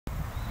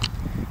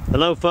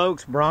Hello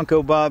folks,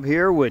 Bronco Bob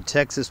here with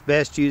Texas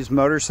Best Used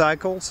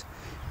Motorcycles.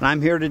 And I'm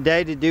here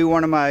today to do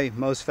one of my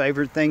most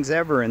favorite things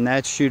ever, and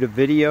that's shoot a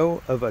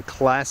video of a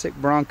classic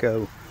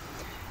Bronco.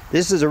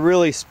 This is a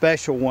really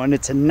special one.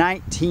 It's a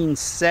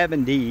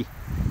 1970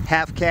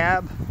 half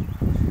cab.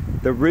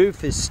 The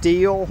roof is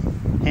steel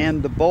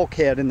and the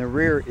bulkhead in the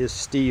rear is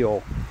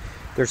steel.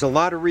 There's a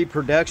lot of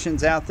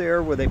reproductions out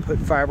there where they put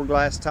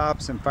fiberglass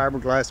tops and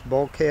fiberglass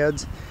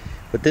bulkheads,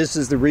 but this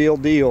is the real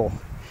deal.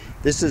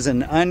 This is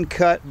an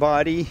uncut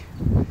body,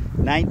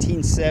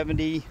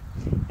 1970,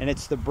 and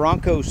it's the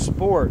Bronco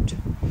Sport.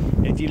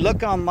 And if you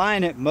look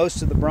online at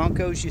most of the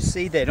Broncos you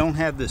see, they don't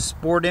have the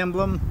Sport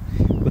emblem.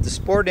 With the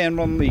Sport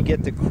emblem, you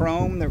get the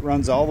chrome that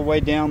runs all the way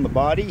down the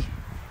body.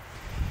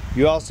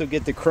 You also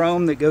get the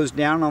chrome that goes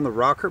down on the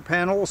rocker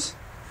panels,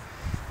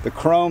 the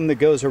chrome that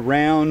goes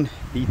around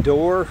the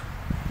door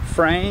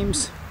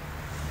frames,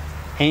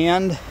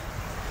 and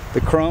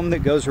the chrome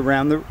that goes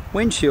around the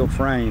windshield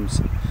frames.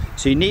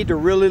 So you need to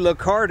really look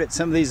hard at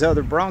some of these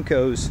other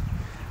Broncos.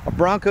 A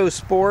Bronco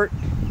Sport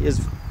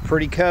is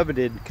pretty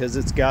coveted because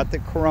it's got the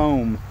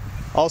chrome.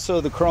 Also,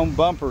 the chrome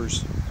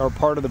bumpers are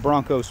part of the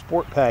Bronco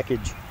Sport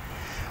package.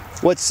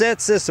 What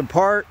sets this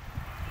apart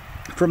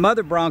from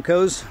other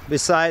Broncos,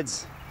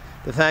 besides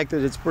the fact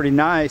that it's pretty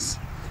nice,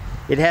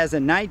 it has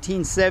a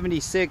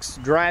 1976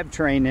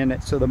 drivetrain in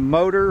it. So the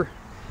motor,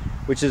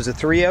 which is a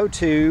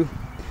 302,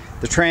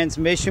 the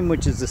transmission,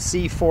 which is a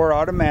C4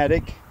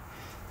 automatic,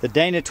 the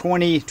Dana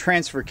 20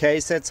 transfer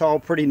case, that's all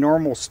pretty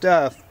normal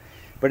stuff.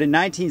 But in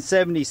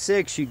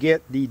 1976 you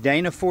get the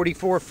Dana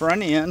 44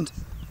 front end,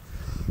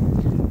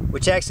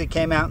 which actually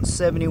came out in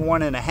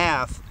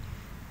 71.5.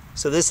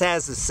 So this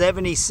has the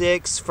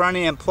 76 front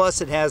end,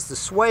 plus it has the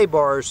sway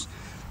bars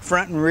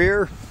front and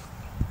rear.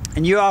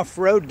 And you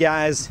off-road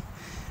guys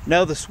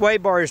know the sway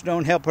bars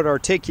don't help it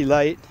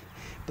articulate,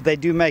 but they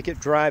do make it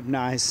drive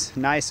nice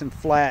and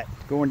flat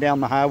going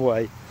down the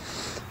highway.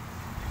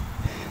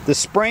 The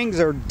springs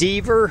are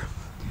Deaver,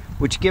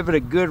 which give it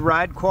a good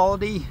ride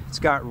quality. It's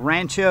got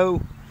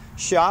Rancho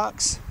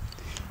shocks.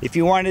 If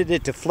you wanted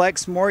it to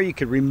flex more, you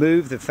could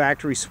remove the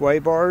factory sway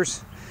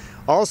bars.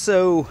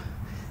 Also,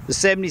 the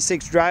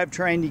 76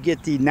 drivetrain, you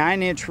get the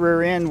 9-inch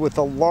rear end with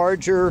a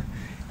larger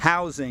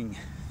housing.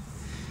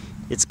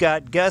 It's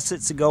got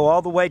gussets that go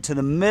all the way to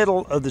the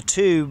middle of the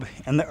tube,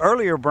 and the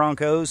earlier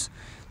Broncos,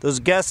 those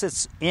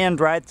gussets end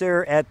right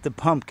there at the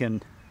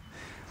pumpkin.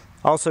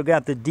 Also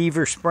got the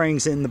Deaver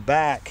springs in the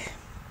back.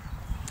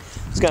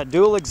 It's got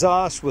dual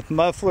exhaust with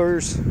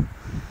mufflers,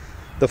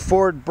 the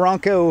Ford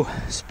Bronco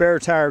spare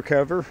tire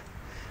cover,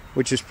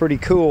 which is pretty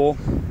cool.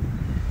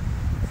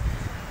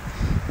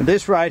 And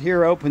this right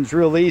here opens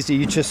real easy.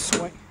 You just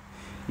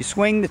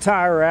swing the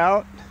tire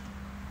out.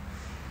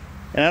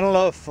 And I don't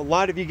know if a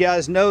lot of you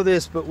guys know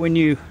this, but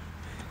when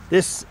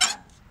this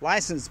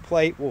license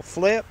plate will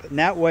flip, and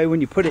that way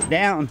when you put it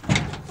down,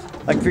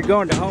 like if you're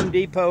going to Home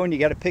Depot and you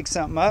got to pick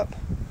something up,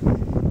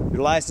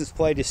 your license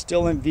plate is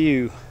still in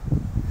view.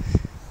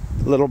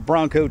 Little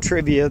Bronco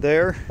trivia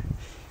there.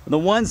 And the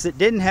ones that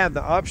didn't have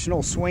the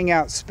optional swing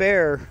out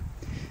spare,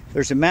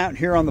 there's a mount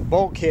here on the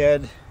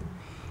bulkhead,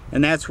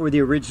 and that's where the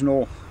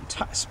original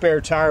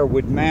spare tire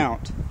would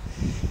mount.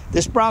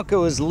 This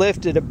Bronco is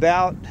lifted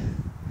about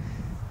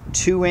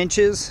 2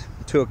 inches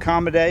to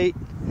accommodate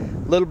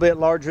a little bit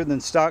larger than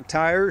stock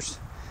tires.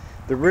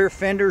 The rear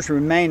fenders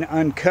remain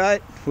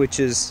uncut, which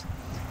is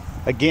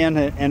again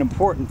an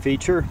important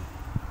feature.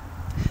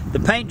 The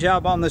paint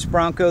job on this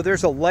Bronco,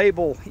 there's a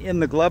label in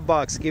the glove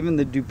box giving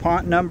the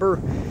DuPont number.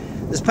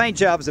 This paint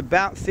job is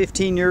about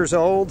 15 years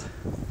old,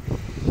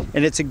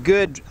 and it's a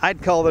good,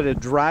 I'd call it a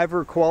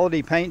driver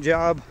quality paint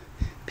job.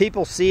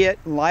 People see it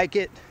and like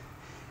it.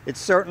 It's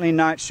certainly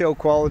not show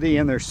quality,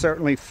 and there's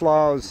certainly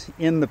flaws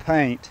in the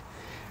paint.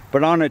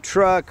 But on a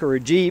truck or a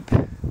Jeep,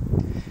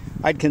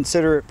 I'd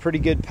consider it pretty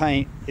good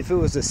paint. If it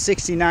was a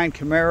 69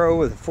 Camaro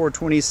with a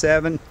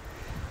 427,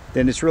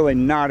 then it's really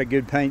not a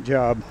good paint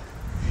job.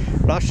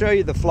 But I'll show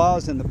you the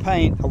flaws in the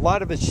paint. A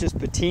lot of it's just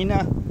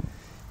patina. You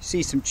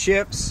see some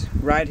chips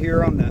right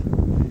here on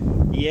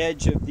the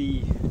edge of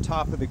the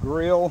top of the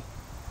grill.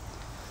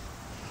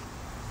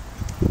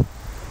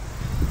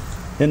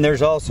 Then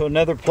there's also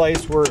another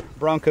place where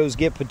Broncos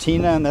get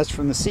patina, and that's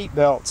from the seat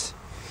belts.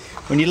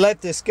 When you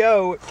let this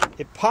go,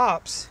 it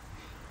pops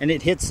and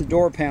it hits the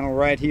door panel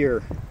right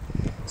here.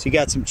 So you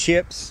got some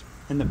chips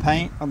in the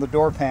paint on the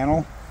door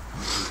panel.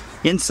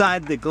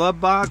 Inside the glove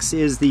box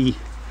is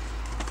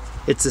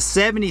it's a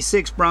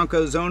 76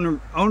 Broncos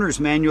owner's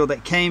manual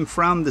that came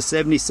from the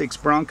 76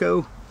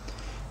 Bronco.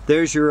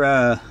 There's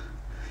your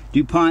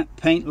DuPont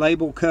paint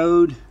label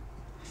code,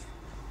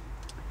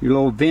 your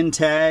little VIN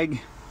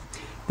tag.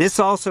 This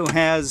also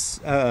has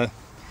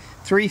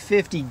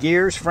 350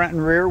 gears front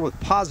and rear with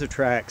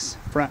Positrax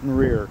front and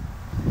rear.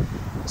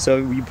 So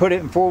you put it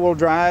in 4-wheel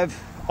drive,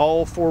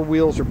 all 4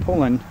 wheels are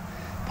pulling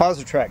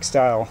Positrax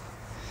style.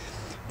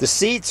 The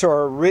seats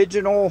are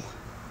original,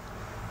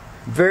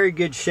 very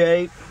good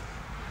shape.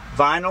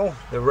 Vinyl,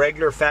 the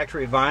regular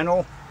factory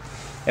vinyl.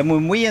 And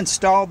when we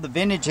installed the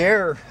Vintage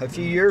Air a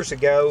few years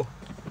ago,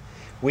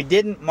 We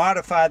didn't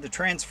modify the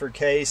transfer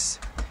case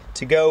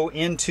to go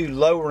into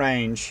low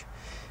range.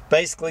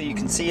 Basically, you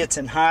can see it's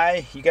in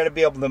high. You got to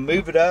be able to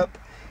move it up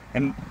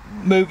and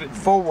move it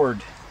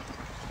forward.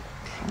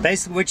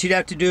 Basically, what you'd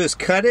have to do is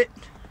cut it,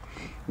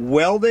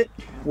 weld it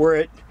where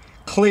it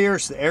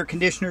clears the air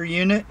conditioner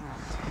unit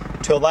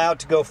to allow it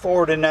to go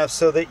forward enough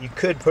so that you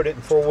could put it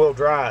in four-wheel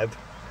drive.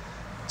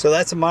 So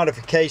that's a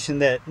modification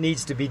that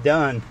needs to be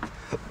done.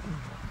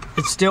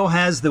 It still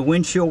has the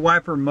windshield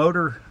wiper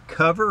motor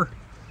cover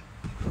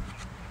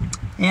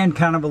and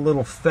kind of a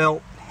little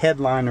felt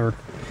headliner.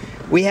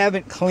 We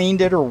haven't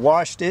cleaned it or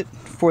washed it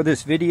for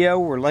this video.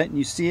 We're letting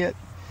you see it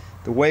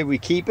the way we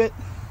keep it.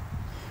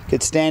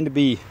 Could stand to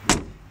be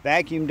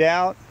vacuumed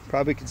out.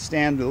 Probably could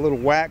stand a little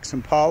wax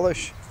and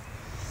polish.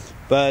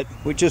 But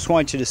we just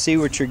want you to see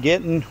what you're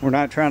getting. We're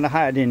not trying to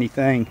hide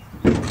anything.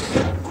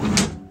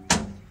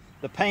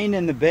 The paint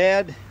in the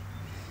bed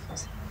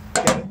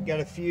got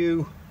a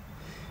few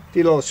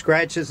little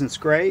scratches and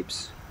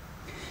scrapes.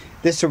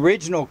 This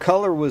original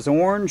color was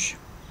orange,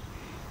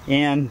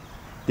 and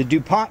the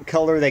DuPont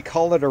color, they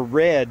call it a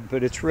red,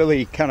 but it's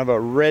really kind of a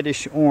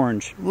reddish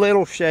orange.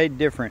 Little shade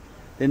different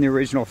than the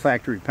original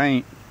factory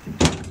paint.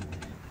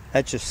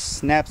 That just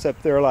snaps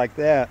up there like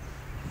that.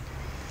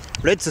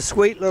 But it's a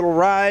sweet little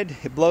ride.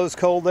 It blows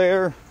cold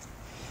air.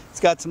 It's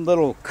got some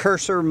little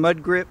Cursor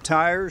mud grip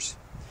tires.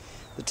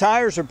 The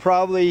tires are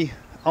probably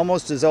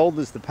almost as old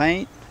as the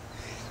paint.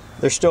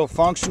 They're still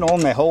functional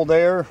and they hold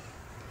air,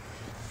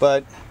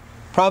 but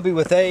probably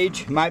with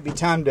age, it might be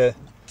time to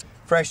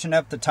freshen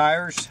up the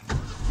tires.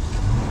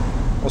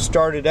 We'll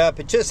start it up.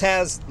 It just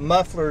has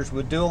mufflers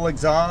with dual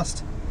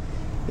exhaust.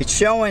 It's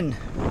showing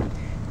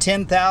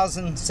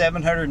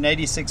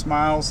 10,786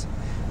 miles.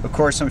 Of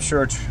course, I'm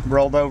sure it's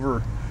rolled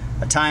over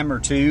a time or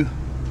two.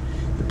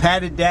 The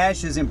padded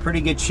dash is in pretty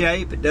good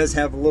shape. It does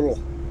have a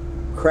little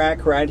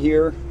crack right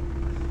here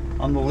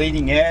on the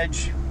leading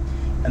edge.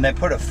 And they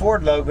put a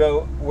Ford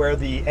logo where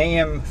the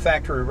AM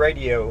factory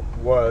radio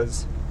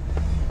was.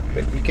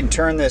 But you can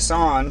turn this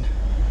on.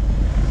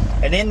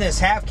 And in this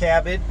half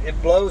cab, it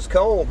blows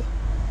cold.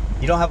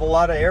 You don't have a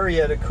lot of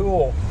area to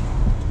cool.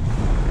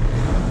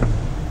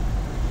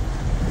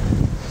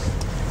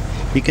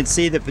 You can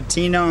see the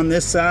patina on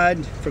this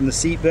side from the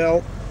seat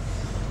belt.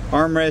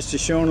 Armrest is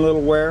showing a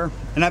little wear.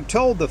 And I'm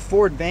told the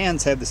Ford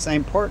vans have the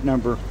same part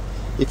number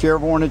if you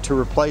ever wanted to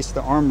replace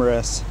the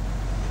armrests.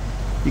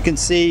 You can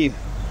see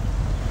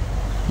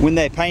when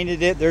they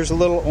painted it, there's a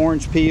little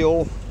orange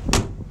peel.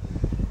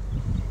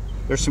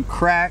 There's some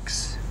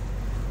cracks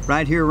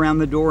right here around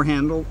the door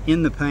handle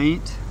in the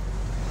paint.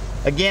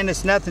 Again,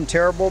 it's nothing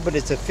terrible, but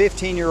it's a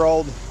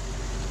 15-year-old,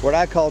 what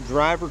I call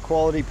driver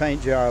quality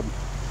paint job.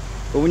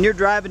 But when you're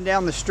driving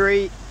down the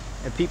street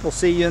and people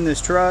see you in this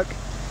truck,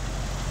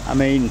 I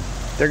mean,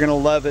 they're gonna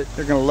love it.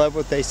 They're gonna love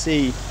what they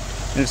see.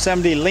 And if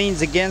somebody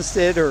leans against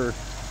it or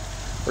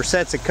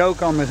sets a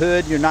Coke on the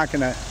hood, you're not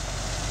gonna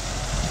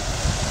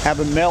have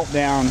a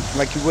meltdown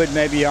like you would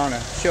maybe on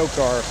a show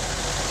car.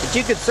 But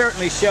you could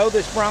certainly show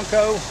this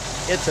Bronco.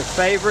 It's a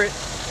favorite.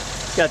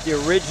 It's got the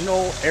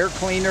original air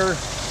cleaner,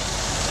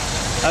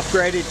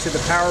 upgraded to the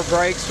power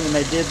brakes when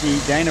they did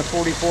the Dana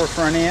 44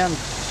 front end.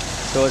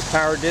 So it's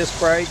power disc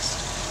brakes.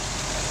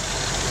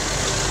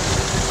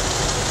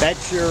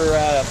 That's your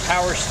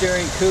power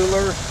steering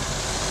cooler.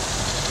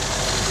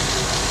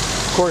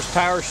 Of course,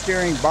 power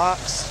steering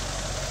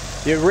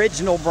box. The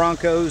original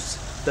Broncos,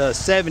 the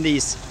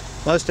 70s,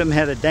 most of them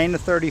had a Dana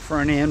 30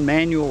 front end,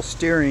 manual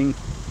steering.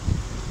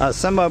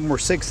 Some of them were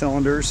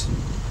 6-cylinders.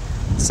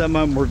 Some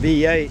of them were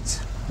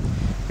V8s.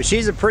 But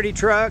she's a pretty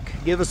truck.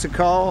 Give us a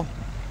call.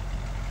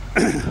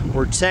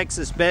 We're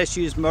Texas Best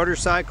Used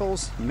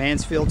Motorcycles,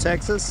 Mansfield,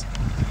 Texas.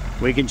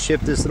 We can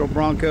ship this little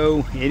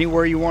Bronco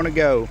anywhere you want to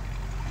go.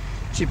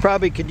 She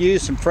probably could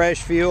use some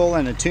fresh fuel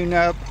and a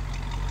tune-up,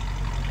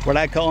 what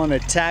I call an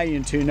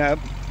Italian tune-up.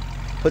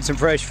 Put some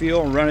fresh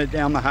fuel and run it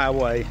down the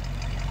highway.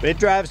 But it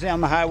drives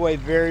down the highway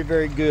very,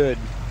 very good,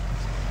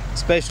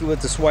 especially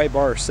with the sway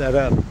bar set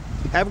up.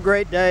 Have a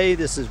great day.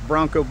 This is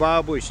Bronco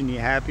Bob wishing you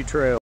a happy trail.